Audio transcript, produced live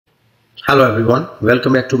Hello everyone,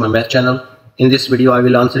 welcome back to my math channel. In this video I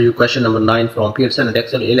will answer you question number 9 from Pearson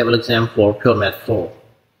Edexcel A level exam for Pure Math 4.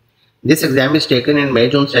 This exam is taken in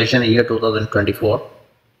May-June session year 2024.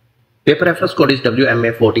 Paper reference code is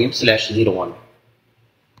WMA 14/01.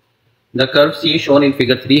 The curve C shown in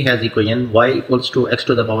figure 3 has equation y equals to x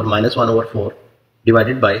to the power minus 1 over 4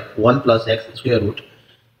 divided by 1 plus x square root.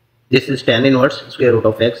 This is tan inverse square root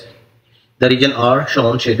of x. The region R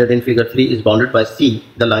shown shaded in figure 3 is bounded by C,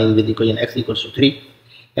 the line with equation x equals to 3,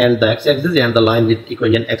 and the x-axis and the line with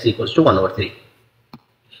equation x equals to 1 over 3.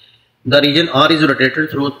 The region R is rotated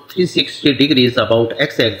through 360 degrees about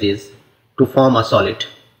x-axis to form a solid.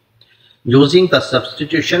 Using the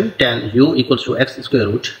substitution tan u equals to x square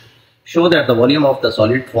root, show that the volume of the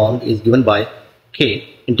solid formed is given by k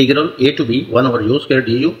integral a to b 1 over u square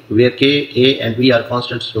du, where k, a and b are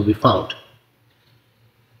constants to be found.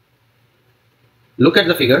 Look at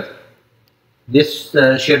the figure. This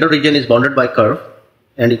shaded region is bounded by curve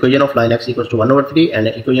and equation of line x equals to 1 over 3 and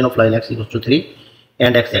equation of line x equals to 3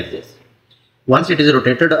 and x-axis. Once it is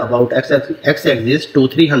rotated about x-axis to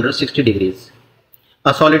 360 degrees,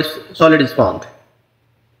 a solid is formed.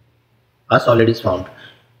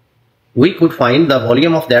 We could find the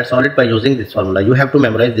volume of that solid by using this formula. You have to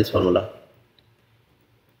memorize this formula.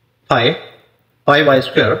 Pi y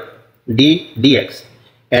square d dx,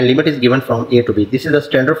 and limit is given from a to b. This is the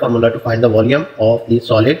standard formula to find the volume of the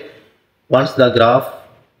solid once the graph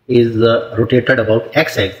is rotated about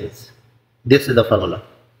x-axis. This is the formula.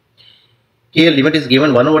 Here limit is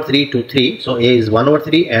given 1 over 3 to 3, so a is 1 over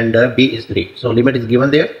 3 and b is 3. So limit is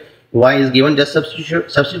given there, y is given, just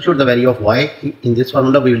substitute the value of y in this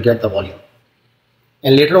formula, we will get the volume.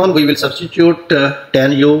 And later on we will substitute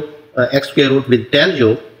tan u x square root with tan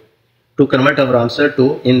u to convert our answer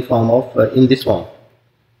to in this form.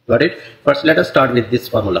 Got it? First let us start with this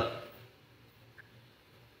formula.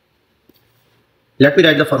 Let me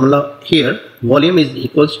write the formula here. Volume is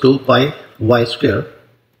equals to pi y square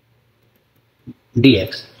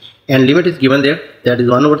dx, and limit is given there, that is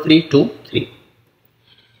 1 over 3 to 3.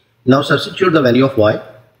 Now substitute the value of y.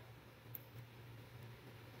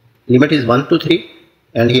 Limit is 1 to 3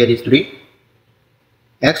 and here is 3.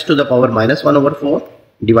 X to the power minus 1 over 4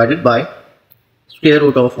 divided by square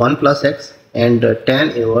root of 1 plus x and tan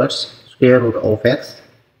inverse square root of x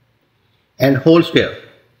and whole square,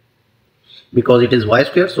 because it is y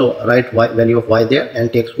square, so write value of y there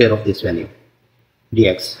and take square of this value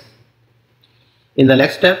dx. In the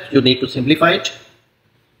next step you need to simplify it.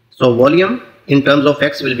 So volume in terms of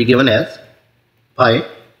x will be given as pi,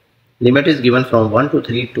 limit is given from 1 to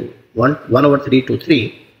 3 to 1 over 3 to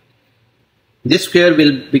 3. This square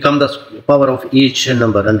will become the power of each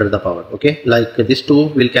number under the power, okay? Like this 2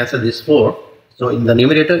 will cancel this 4. So in the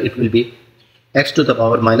numerator it will be x to the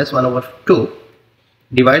power minus 1 over 2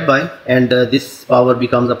 divide by, and this power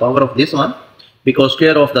becomes the power of this one, because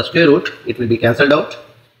square of the square root, it will be cancelled out.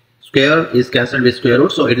 Square is cancelled with square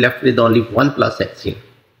root, so it left with only 1 plus x here.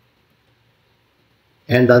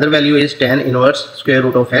 And the other value is tan inverse square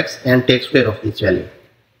root of x, and take square of this value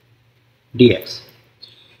dx.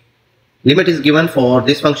 Limit is given for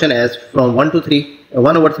this function as from 1 over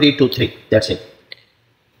 3 to 3. That's it.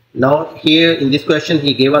 Now here in this question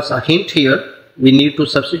he gave us a hint here. We need to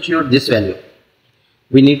substitute this value.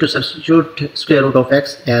 We need to substitute square root of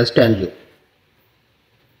x as tan u.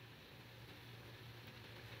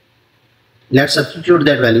 Let's substitute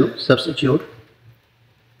that value. Substitute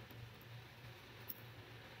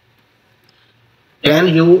tan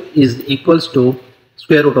u is equals to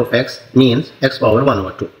square root of x, means x power 1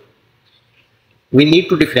 over 2. We need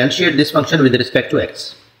to differentiate this function with respect to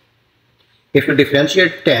x. If you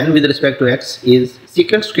differentiate tan with respect to x is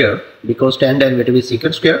secant square, because tan derivative is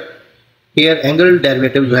secant square. Here angle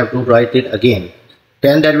derivative you have to write it again.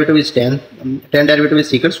 Tan derivative is tan derivative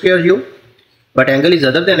is secant square u, but angle is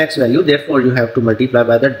other than x value, therefore you have to multiply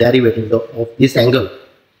by the derivative of this angle.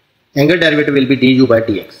 Angle derivative will be du by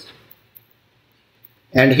dx.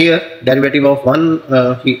 And here derivative of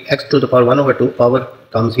x to the power 1 over 2, power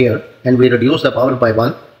comes here and we reduce the power by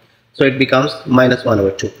 1, so it becomes minus 1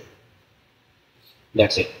 over 2.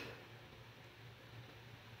 That's it.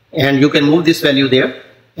 And you can move this value there,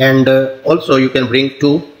 and also you can bring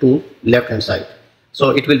 2 to left hand side. So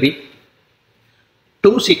it will be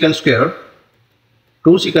 2 secant square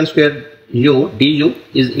u du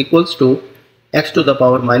is equals to x to the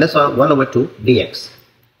power minus 1 over 2 dx.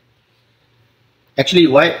 Actually,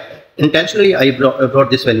 why intentionally I brought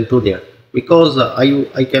this value 2 there, because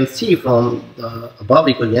I can see from the above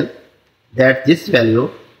equation that this value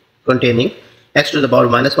containing x to the power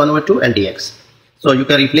minus 1 over 2 and dx. So you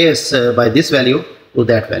can replace by this value to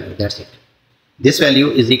that value. That's it. This value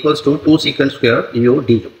is equals to 2 secant square u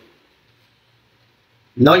du.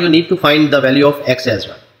 Now you need to find the value of x as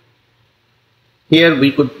well. Here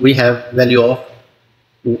we have value of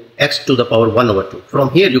x to the power 1 over 2. From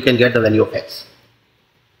here you can get the value of x.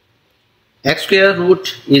 X square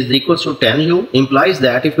root is equals to 10u implies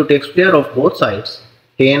that if you take square of both sides,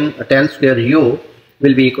 10 square u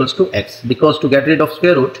will be equals to x, because to get rid of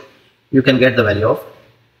square root you could get the value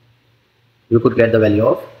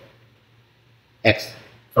of x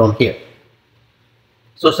from here.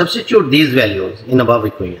 So substitute these values in above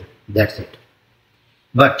equation, that's it.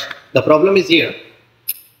 But the problem is here,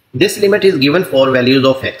 this limit is given for values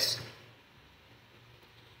of x.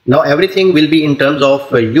 Now everything will be in terms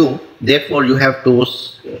of u, therefore you have to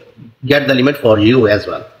get the limit for u as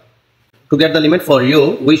well. To get the limit for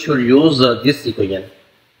u, we should use this equation.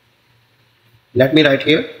 Let me write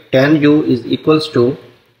here, tan u is equals to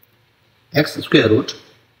x square root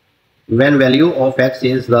when value of x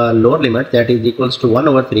is the lower limit, that is equals to 1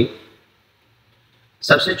 over 3.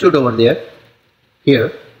 Substitute over there,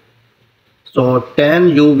 here. So tan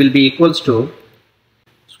u will be equals to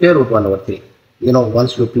square root 1 over 3. You know,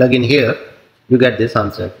 once you plug in here, you get this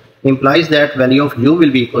answer. Implies that value of u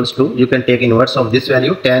will be equals to, you can take inverse of this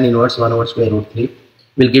value, tan inverse 1 over square root 3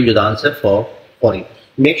 will give you the answer for you.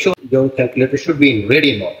 Make sure your calculator should be in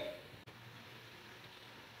radian mode.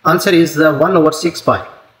 Answer is 1 over 6 pi.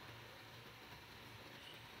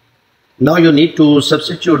 Now you need to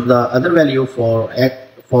substitute the other value for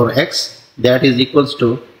x, that is equals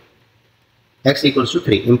to x equals to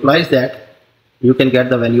 3. Implies that you can get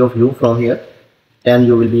the value of u from here. Tan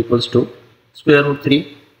u will be equals to square root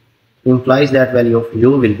 3. Implies that value of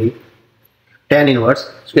u will be tan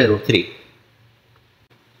inverse square root 3.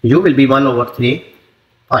 U will be 1 over 3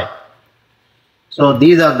 pi. So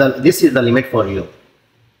this is the limit for u.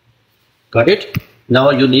 Got it?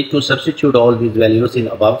 Now you need to substitute all these values in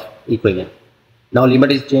above equation. Now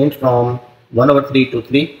limit is changed from 1 over 3 to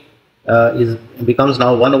 3. Becomes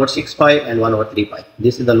now 1 over 6 pi and 1 over 3 pi.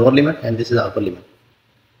 This is the lower limit and this is the upper limit.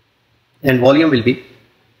 And volume will be,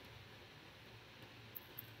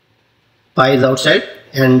 pi is outside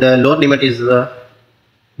and lower limit is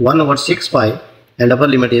 1 over 6 pi and upper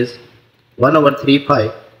limit is 1 over 3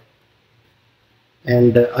 pi.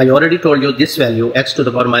 And I already told you this value x to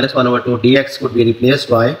the power minus 1 over 2 dx could be replaced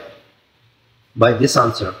by this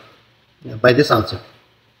answer. 2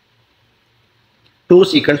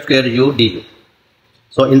 secant square u du.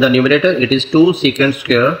 So in the numerator it is 2 secant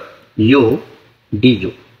square u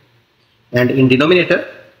du. And in denominator,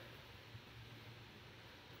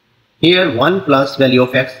 here 1 plus value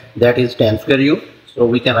of x, that is tan square u. So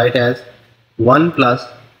we can write as 1 plus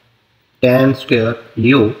tan square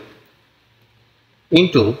u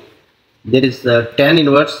into, there is tan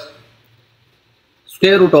inverse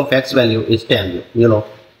square root of x value is tan u. You know,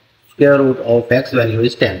 square root of x value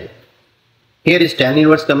is tan u. Here is tan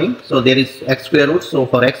inverse coming, so there is x square root. So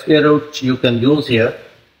for x square root you can use here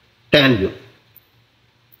tan u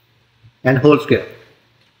and whole square.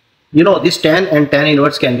 You know, this tan and tan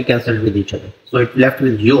inverse can be cancelled with each other, so it's left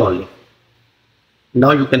with u only.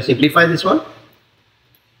 Now you can simplify this one,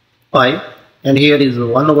 pi, and here is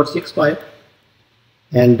 1 over 6 pi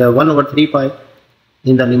and 1 over 3 pi.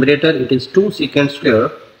 In the numerator it is 2 secant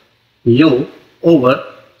square u over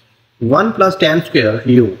 1 plus tan square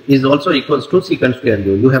u is also equals to secant square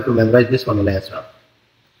u. You have to memorize this formula as well.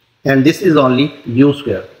 And this is only u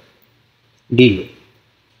square du.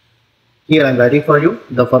 Here I am writing for you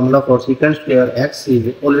the formula for secant square x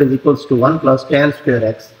is always equals to 1 plus tan square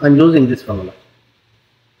x. I am using this formula.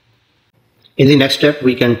 In the next step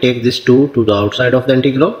we can take this 2 to the outside of the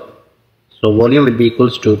integral. So volume will be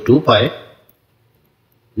equals to 2 pi.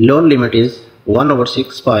 Lower limit is 1 over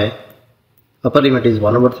 6 pi. Upper limit is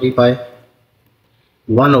 1 over 3 pi.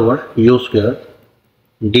 1 over u square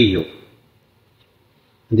du.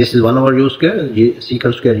 This is 1 over u square.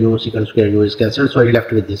 Secant square u is cancelled, so I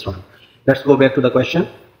left with this one. Let's go back to the question.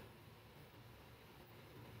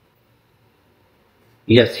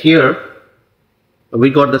 Yes, here we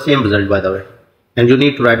got the same result, by the way, and you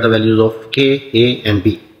need to write the values of k, a and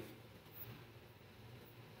b.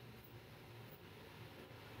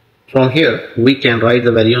 From here we can write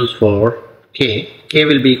the values for k. K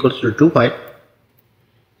will be equals to 2 pi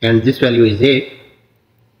and this value is a,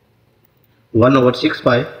 1 over 6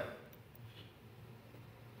 pi,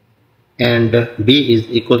 and b is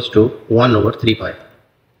equals to 1 over 3 pi.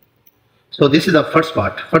 So this is the first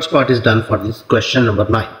part. First part is done for this question number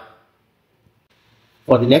 9.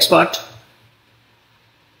 For the next part,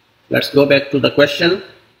 let's go back to the question.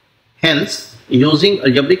 Hence, using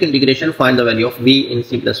algebraic integration, find the value of v in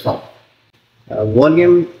simplest form.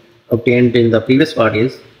 Volume obtained in the previous part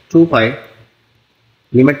is 2 pi.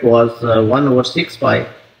 Limit was 1 over 6 pi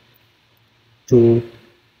to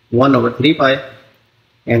 1 over 3 pi,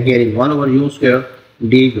 and here is 1 over u square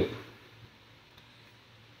du.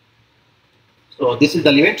 So this is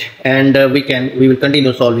the limit, and we will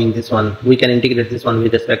continue solving this one. We can integrate this one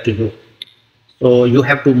with respect to u. So you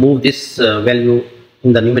have to move this value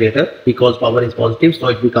in the numerator because power is positive, so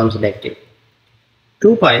it becomes negative.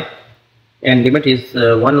 2 pi and limit is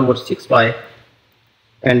 1 over 6 pi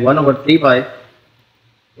and 1 over 3 pi.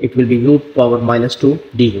 It will be u power minus 2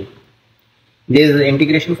 du. There is the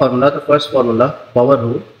integration formula, the first formula, power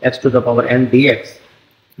rule, x to the power n dx.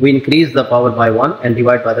 We increase the power by 1 and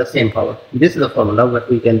divide by the same power. This is the formula that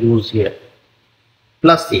we can use here.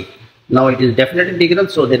 Plus c. Now it is definite integral,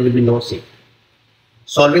 so there will be no c.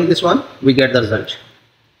 Solving this one, we get the result.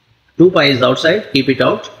 2 pi is outside, keep it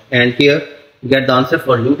out, and here get the answer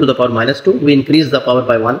for u to the power minus 2. We increase the power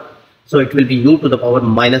by 1, so it will be u to the power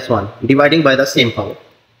minus 1, dividing by the same power.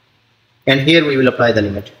 And here we will apply the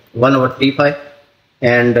limit, 1 over 3 pi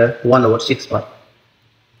and 1 over 6 pi.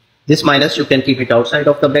 This minus you can keep it outside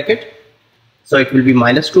of the bracket, so it will be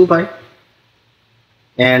minus 2 pi,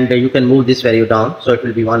 and you can move this value down, so it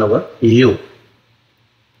will be 1 over u.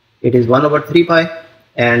 It is 1 over 3 pi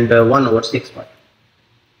and 1 over 6 pi.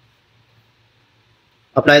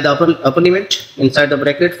 Apply the upper limit inside the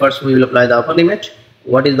bracket. First we will apply the upper limit.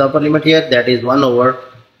 What is the upper limit here? That is 1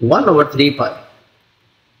 over 3 pi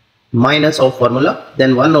minus of formula,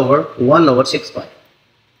 then 1 over 6 pi.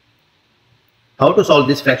 How to solve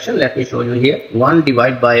this fraction? Let me show you here. 1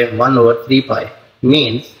 divided by 1 over 3 pi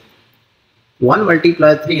means 1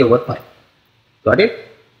 multiply 3 over pi. Got it?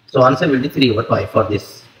 So answer will be 3 over pi for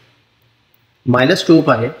this. Minus 2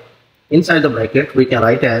 pi inside the bracket we can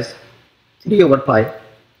write as 3 over pi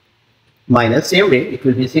minus, same way it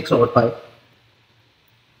will be 6 over pi.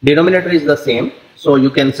 Denominator is the same, so you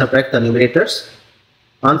can subtract the numerators.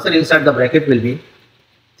 Answer inside the bracket will be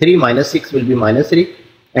 3 minus 6 will be minus 3,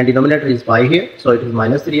 and denominator is pi here, so it is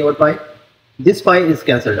minus 3 over pi. This pi is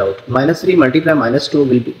cancelled out. Minus 3 multiply minus 2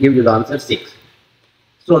 will give you the answer 6.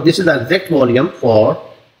 So this is the exact volume for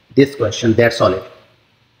this question. That's all it.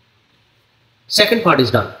 Second part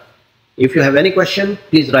is done. If you have any question,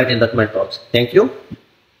 please write in the comment box. Thank you.